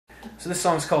So this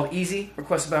song's called Easy,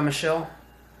 requested by Michelle,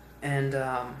 and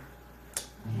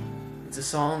it's a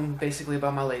song basically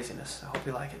about my laziness. I hope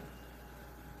you like it.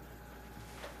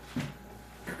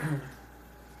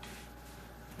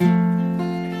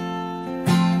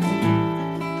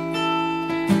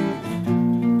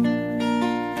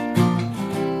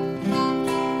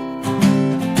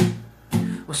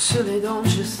 Well, silly, don't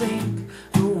you think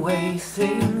the way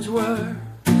things were,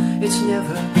 it's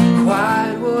never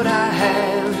quite what I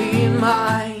have in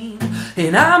mind.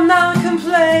 And I'm not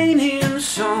complaining,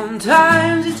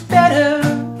 sometimes it's better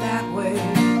that way,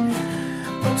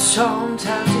 but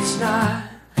sometimes it's not,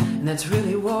 and that's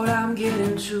really what I'm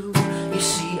getting to. You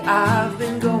see, I've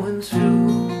been going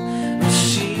through a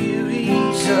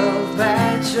series of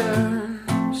bad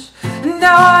turns, and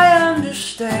now I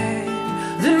understand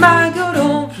that my good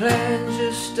old plan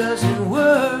just doesn't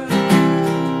work.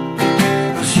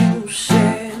 'Cause you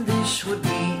said this would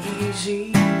be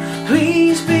easy.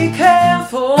 Please be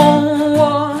careful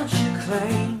what you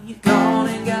claim. You gone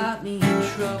and got me in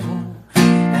trouble,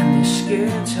 and this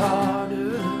gets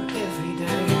harder every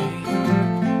day.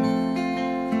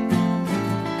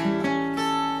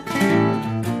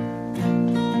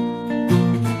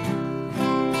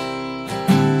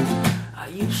 I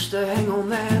used to hang on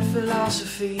that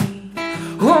philosophy,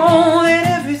 oh, that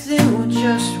everything would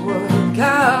just work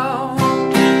out.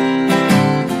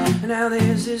 Now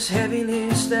there's this heavy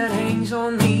list that hangs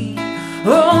on me,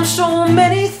 oh, so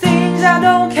many things I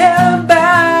don't care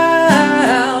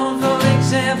about. For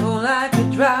example, I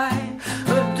could drive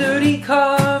a dirty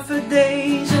car for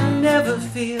days and never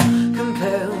feel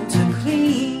compelled to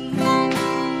clean,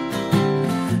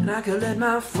 and I could let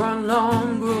my front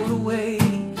lawn grow to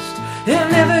waste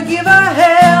and never give a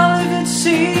hell if it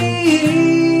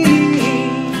seems.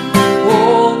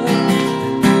 Oh,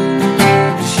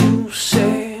 you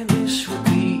said this would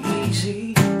be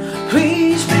easy.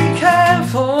 Please be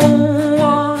careful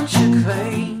what you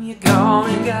claim. You gone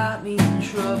and got me in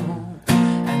trouble,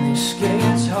 and this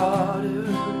gets harder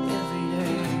every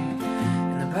day.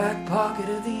 In the back pocket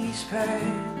of these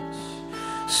pants,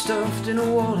 stuffed in a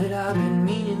wallet I've been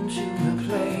meaning to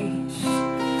replace,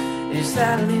 is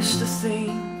that list of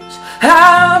things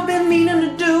I've been meaning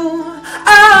to do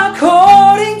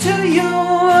according to you.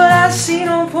 I see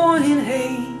no point in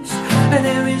haste, and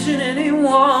there isn't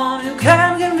anyone who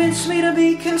can convince me to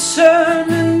be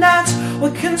concerned, and that's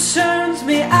what concerns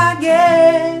me, I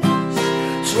guess.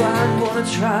 So I'm gonna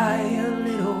try a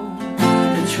little,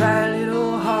 and try a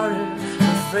little harder.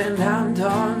 My friend, I'm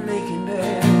done making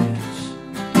bets.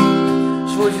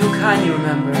 So if you'll kindly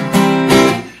remember,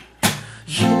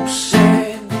 you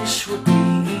said this would be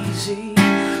easy.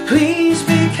 Please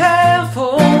be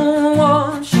careful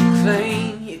what you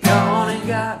claim. You gone and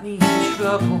got me in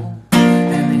trouble,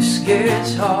 and this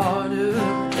gets harder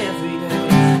every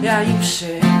day. Yeah, you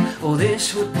said, oh,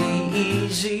 this would be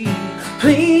easy.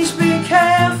 Please be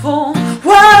careful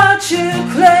what you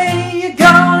claim. You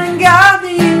gone and got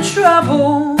me in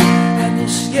trouble, and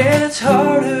this gets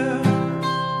harder,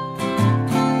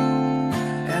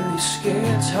 and this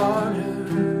gets harder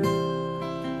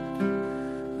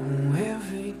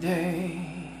every day.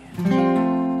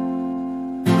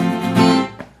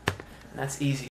 That's easy.